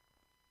wrong suffered.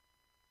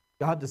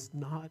 God does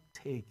not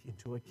take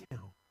into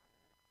account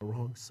a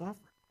wrong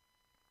suffered.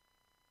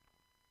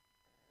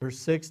 Verse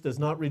 6, "Does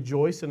not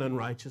rejoice in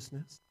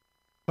unrighteousness,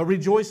 but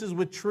rejoices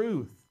with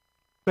truth,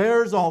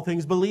 bears all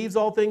things, believes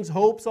all things,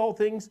 hopes all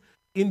things,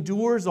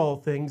 endures all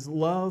things.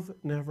 Love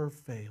never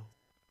fails."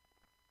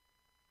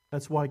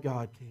 That's why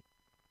God came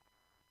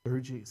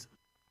through Jesus.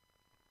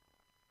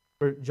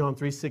 For John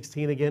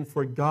 3:16 again,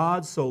 "For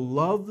God so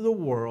loved the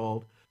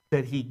world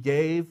that He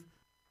gave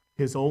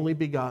His only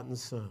begotten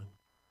Son,"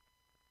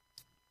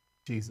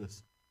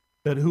 Jesus,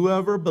 "that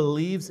whoever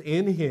believes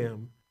in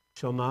Him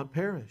shall not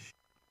perish,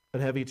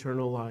 but have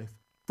eternal life.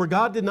 For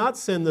God did not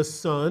send the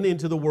Son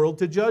into the world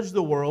to judge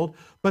the world,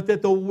 but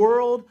that the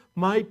world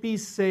might be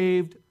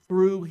saved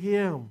through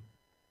Him.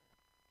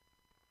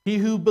 He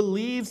who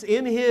believes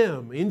in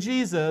Him, in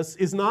Jesus,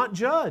 is not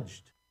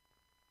judged.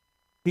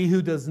 He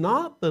who does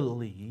not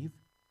believe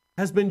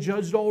has been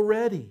judged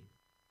already,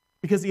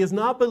 because he has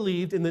not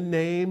believed in the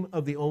name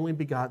of the only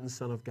begotten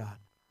Son of God."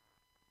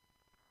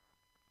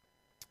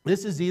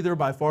 This is either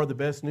by far the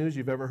best news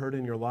you've ever heard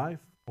in your life,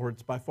 or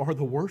it's by far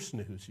the worst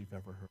news you've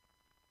ever heard.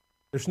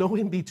 There's no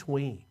in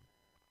between.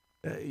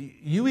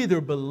 You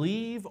either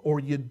believe or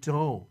you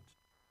don't.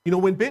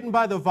 When bitten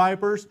by the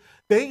vipers,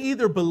 they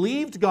either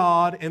believed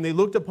God and they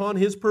looked upon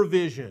His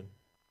provision,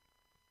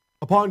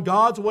 upon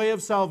God's way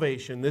of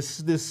salvation,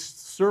 this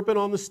serpent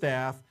on the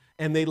staff,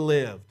 and they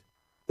lived.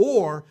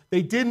 Or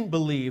they didn't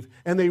believe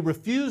and they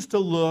refused to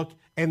look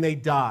and they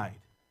died.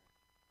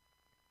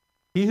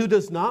 He who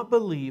does not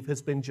believe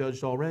has been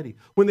judged already.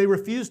 When they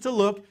refused to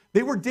look,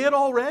 they were dead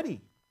already.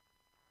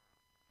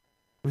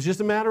 It was just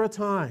a matter of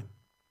time.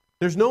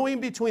 There's no in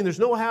between. There's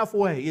no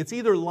halfway. It's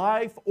either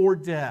life or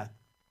death.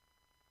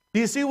 Do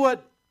you see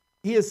what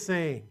He is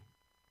saying?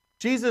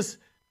 Jesus,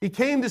 He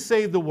came to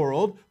save the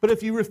world, but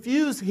if you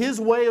refuse His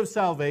way of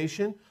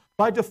salvation,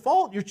 by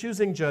default, you're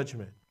choosing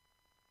judgment.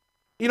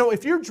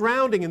 If you're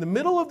drowning in the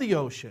middle of the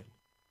ocean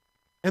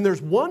and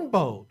there's one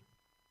boat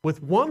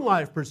with one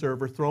life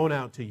preserver thrown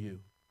out to you,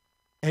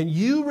 and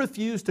you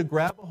refuse to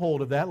grab a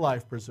hold of that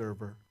life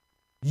preserver,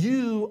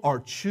 you are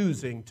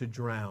choosing to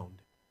drown.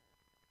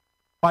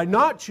 By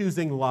not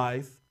choosing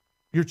life,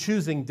 you're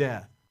choosing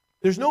death.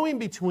 There's no in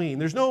between.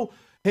 There's no,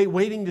 hey,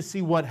 waiting to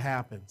see what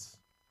happens.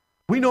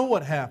 We know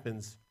what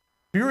happens.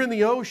 If you're in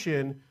the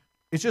ocean,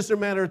 it's just a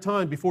matter of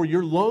time before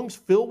your lungs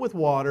fill with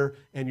water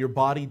and your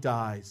body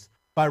dies.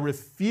 By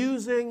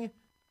refusing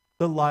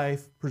the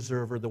life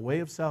preserver, the way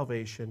of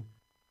salvation,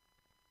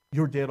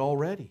 you're dead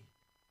already.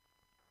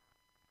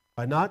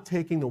 By not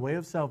taking the way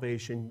of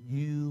salvation,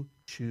 you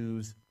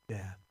choose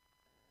death.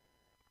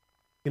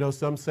 You know,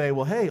 some say,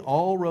 well, hey,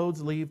 all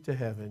roads lead to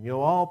heaven. You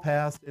know, all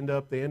paths end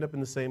up in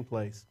the same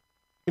place.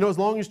 You know, as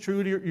long as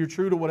you're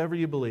true to whatever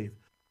you believe.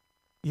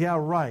 Yeah,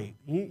 right.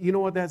 You know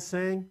what that's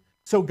saying?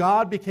 So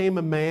God became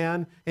a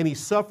man, and he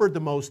suffered the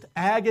most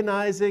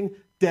agonizing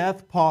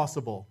death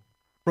possible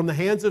from the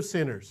hands of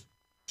sinners,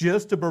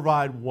 just to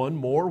provide one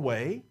more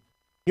way.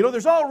 You know,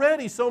 there's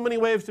already so many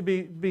ways to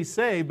be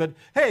saved, but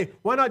hey,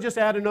 why not just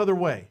add another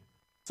way?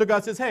 So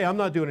God says, hey, I'm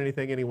not doing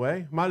anything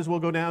anyway. Might as well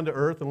go down to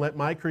earth and let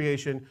my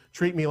creation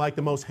treat me like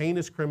the most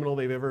heinous criminal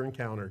they've ever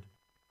encountered.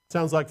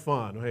 Sounds like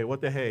fun. Hey,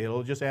 what the hey?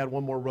 It'll just add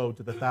one more road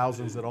to the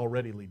thousands that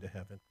already lead to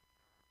heaven.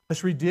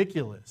 That's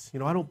ridiculous. You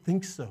know, I don't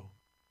think so.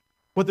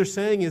 What they're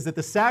saying is that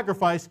the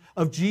sacrifice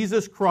of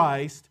Jesus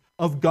Christ,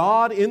 of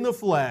God in the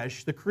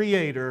flesh, the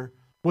Creator,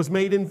 was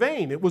made in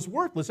vain. It was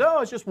worthless.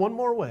 Oh, it's just one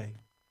more way.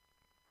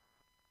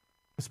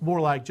 It's more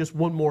like just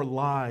one more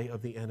lie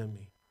of the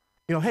enemy.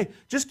 You know, hey,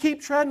 just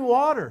keep treading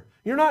water.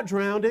 You're not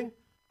drowning.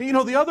 You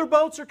know, the other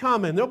boats are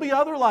coming. There'll be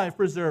other life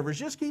preservers.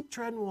 Just keep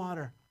treading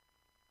water.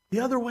 The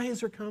other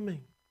ways are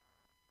coming.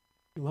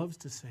 He loves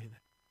to say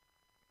that.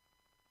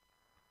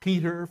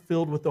 Peter,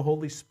 filled with the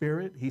Holy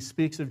Spirit, he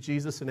speaks of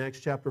Jesus in Acts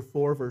chapter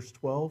 4, verse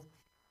 12.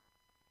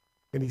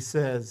 And he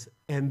says,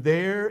 and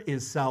there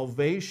is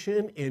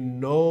salvation in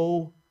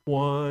no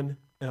one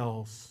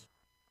else.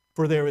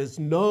 For there is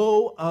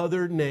no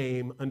other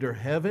name under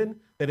heaven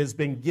that has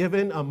been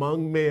given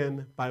among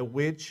men by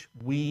which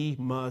we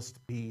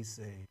must be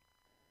saved.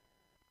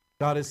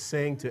 God is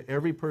saying to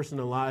every person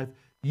alive,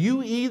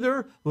 you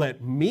either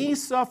let me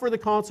suffer the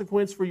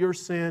consequence for your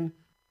sin,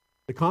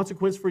 the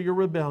consequence for your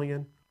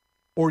rebellion,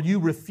 or you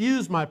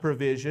refuse my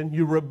provision,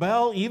 you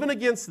rebel even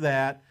against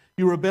that,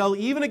 you rebel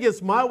even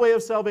against my way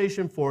of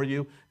salvation for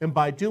you, and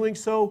by doing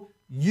so,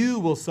 you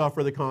will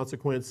suffer the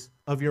consequence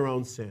of your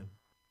own sin.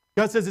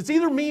 God says it's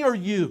either me or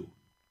you,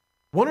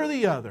 one or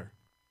the other.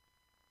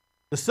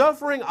 The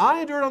suffering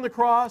I endured on the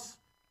cross,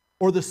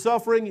 or the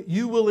suffering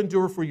you will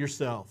endure for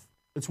yourself.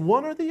 It's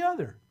one or the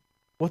other.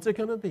 What's it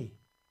going to be?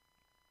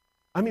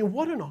 I mean,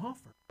 what an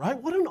offer, right?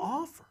 What an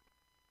offer.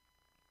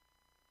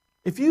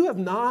 If you have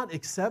not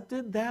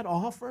accepted that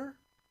offer,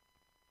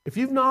 if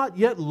you've not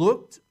yet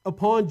looked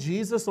upon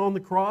Jesus on the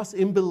cross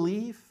in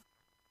belief,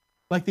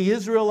 like the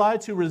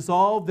Israelites who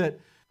resolved that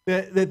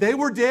they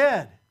were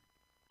dead,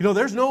 you know,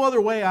 there's no other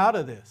way out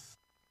of this.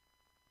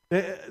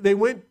 They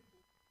went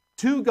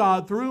to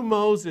God through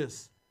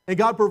Moses, and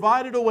God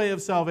provided a way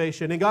of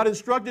salvation, and God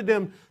instructed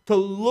them to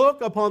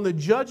look upon the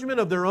judgment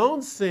of their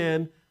own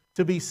sin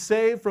to be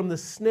saved from the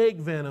snake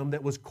venom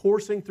that was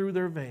coursing through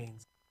their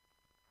veins.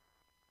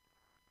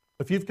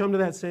 If you've come to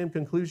that same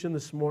conclusion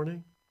this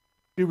morning,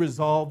 you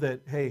resolve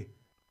that, hey,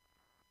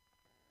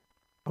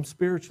 I'm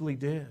spiritually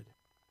dead.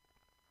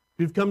 If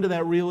you've come to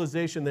that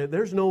realization that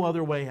there's no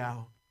other way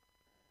out,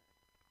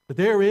 that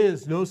there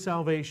is no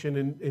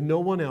salvation in no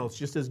one else,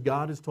 just as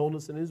God has told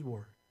us in His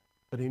Word,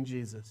 but in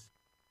Jesus.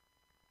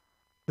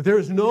 That there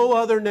is no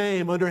other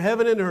name under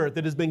heaven and earth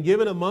that has been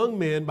given among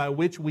men by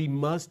which we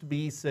must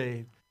be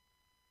saved.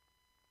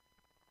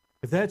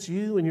 If that's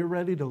you and you're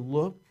ready to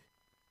look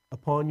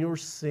upon your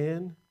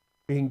sin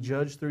being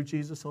judged through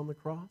Jesus on the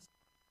cross,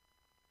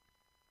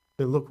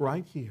 then look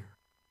right here.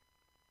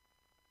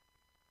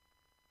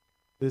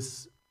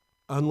 This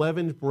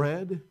unleavened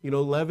bread, you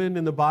know, leaven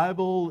in the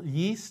Bible,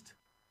 yeast,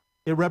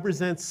 it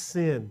represents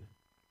sin.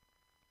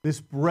 This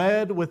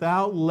bread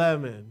without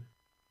leaven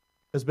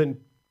has been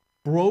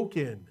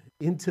broken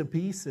into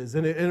pieces,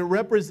 and it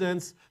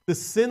represents the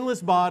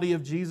sinless body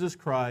of Jesus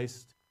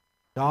Christ,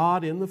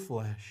 God in the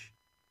flesh,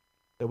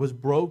 that was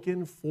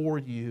broken for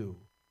you.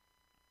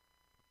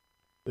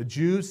 The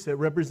juice, it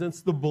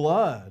represents the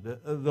blood,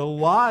 the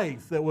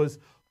life that was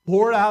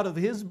poured out of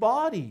His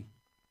body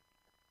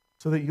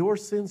so that your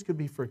sins could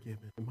be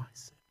forgiven and my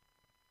sin.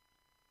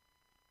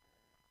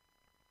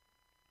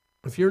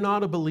 If you're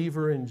not a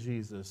believer in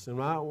Jesus, and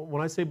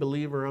when I say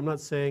believer, I'm not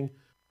saying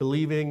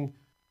believing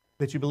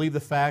that you believe the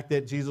fact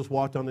that Jesus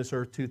walked on this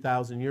earth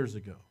 2,000 years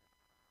ago.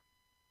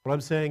 What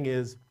I'm saying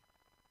is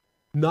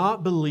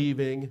not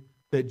believing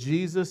that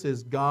Jesus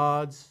is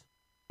God's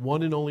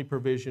one and only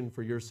provision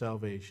for your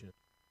salvation.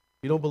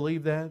 If you don't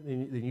believe that,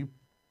 then you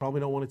probably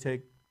don't want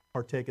to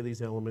partake of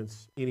these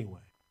elements anyway.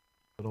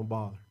 So don't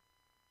bother.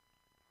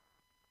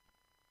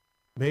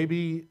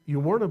 Maybe you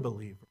weren't a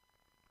believer,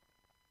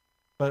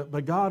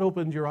 but God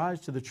opened your eyes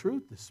to the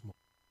truth this morning.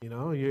 You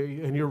know,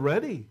 and you're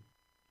ready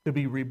to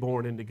be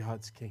reborn into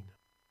God's kingdom.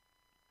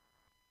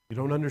 You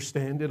don't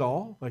understand it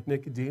all, like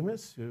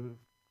Nicodemus? It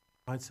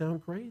might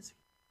sound crazy.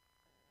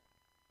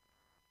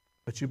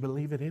 But you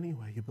believe it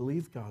anyway. You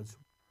believe God's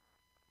word.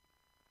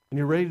 And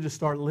you're ready to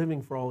start living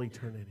for all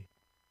eternity.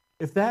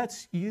 If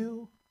that's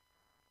you,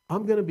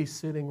 I'm going to be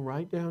sitting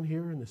right down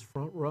here in this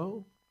front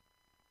row.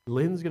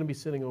 Lynn's going to be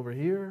sitting over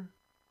here,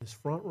 this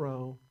front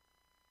row.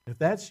 If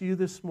that's you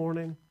this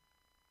morning,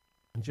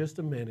 in just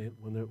a minute,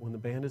 when the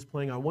band is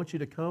playing, I want you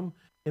to come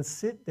and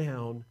sit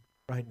down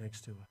right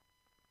next to it.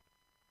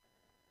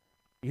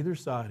 Either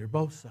side or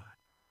both sides.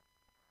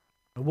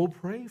 And we'll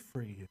pray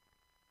for you.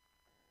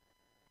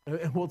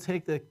 And we'll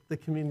take the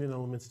communion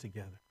elements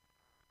together.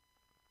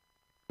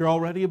 If you're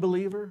already a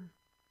believer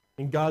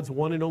in God's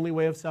one and only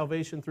way of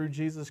salvation through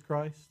Jesus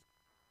Christ,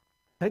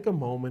 take a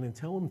moment and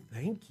tell Him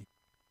thank you.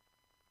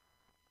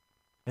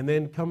 And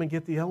then come and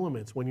get the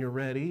elements when you're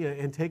ready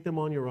and take them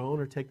on your own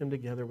or take them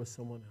together with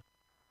someone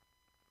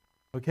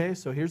else. Okay,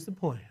 so here's the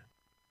plan.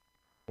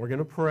 We're going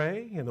to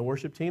pray, and the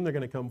worship team, they're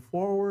going to come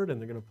forward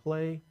and they're going to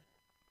play.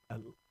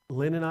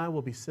 Lynn and I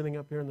will be sitting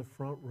up here in the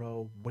front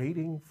row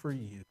waiting for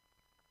you.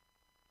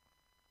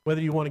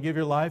 Whether you want to give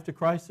your life to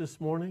Christ this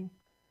morning,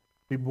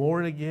 be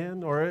born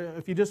again, or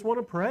if you just want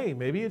to pray,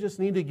 maybe you just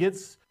need to get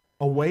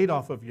a weight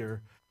off of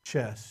your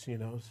chest, you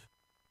know.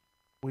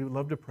 We would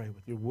love to pray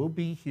with you. We'll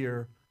be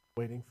here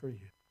waiting for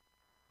you.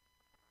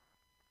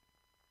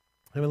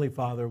 Heavenly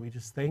Father, we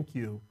just thank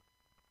you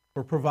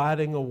for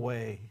providing a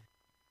way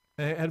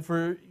and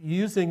for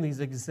using these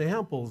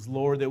examples,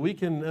 Lord, that we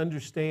can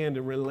understand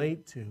and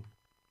relate to.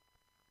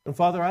 And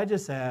Father, I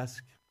just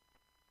ask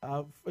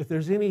if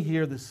there's any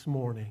here this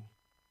morning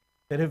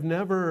that have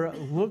never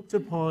looked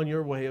upon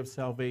your way of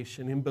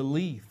salvation in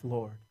belief,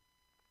 Lord,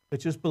 that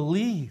just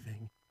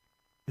believing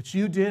that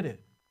you did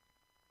it.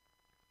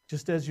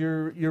 Just as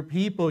your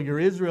people, your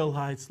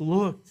Israelites,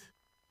 looked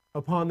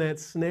upon that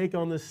snake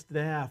on the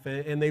staff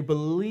and they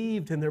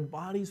believed and their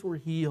bodies were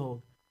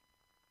healed.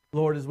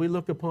 Lord, as we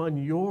look upon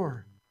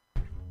your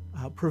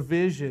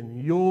provision,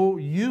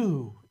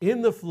 you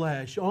in the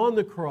flesh, on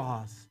the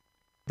cross,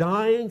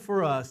 dying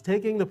for us,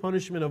 taking the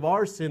punishment of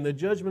our sin, the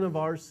judgment of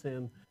our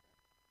sin,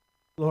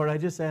 Lord, I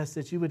just ask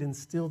that you would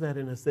instill that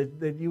in us,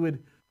 that you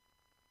would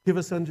give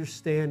us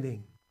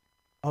understanding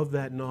of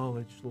that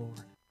knowledge, Lord.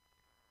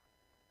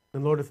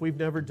 And Lord, if we've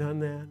never done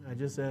that, I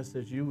just ask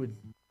that you would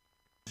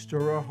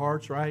stir our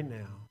hearts right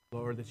now,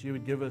 Lord, that you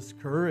would give us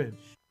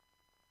courage.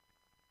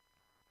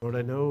 Lord,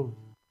 I know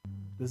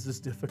this is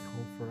difficult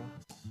for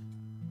us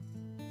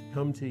to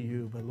come to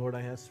you, but Lord,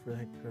 I ask for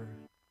that courage.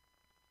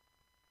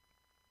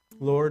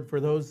 Lord, for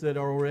those that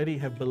already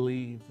have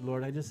believed,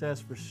 Lord, I just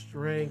ask for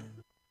strength,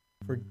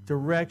 for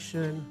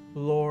direction,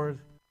 Lord,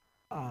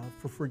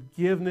 for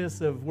forgiveness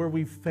of where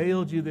we've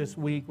failed you this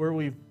week, where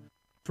we've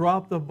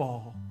dropped the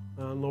ball.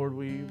 Lord,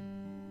 we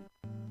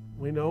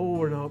know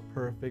we're not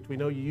perfect. We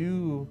know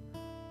you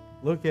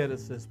look at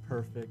us as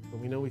perfect, but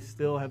we know we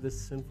still have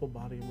this sinful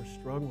body and we're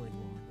struggling,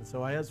 Lord. And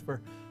so I ask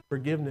for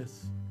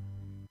forgiveness.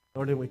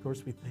 Lord, and of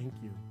course we thank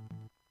you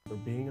for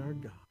being our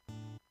God.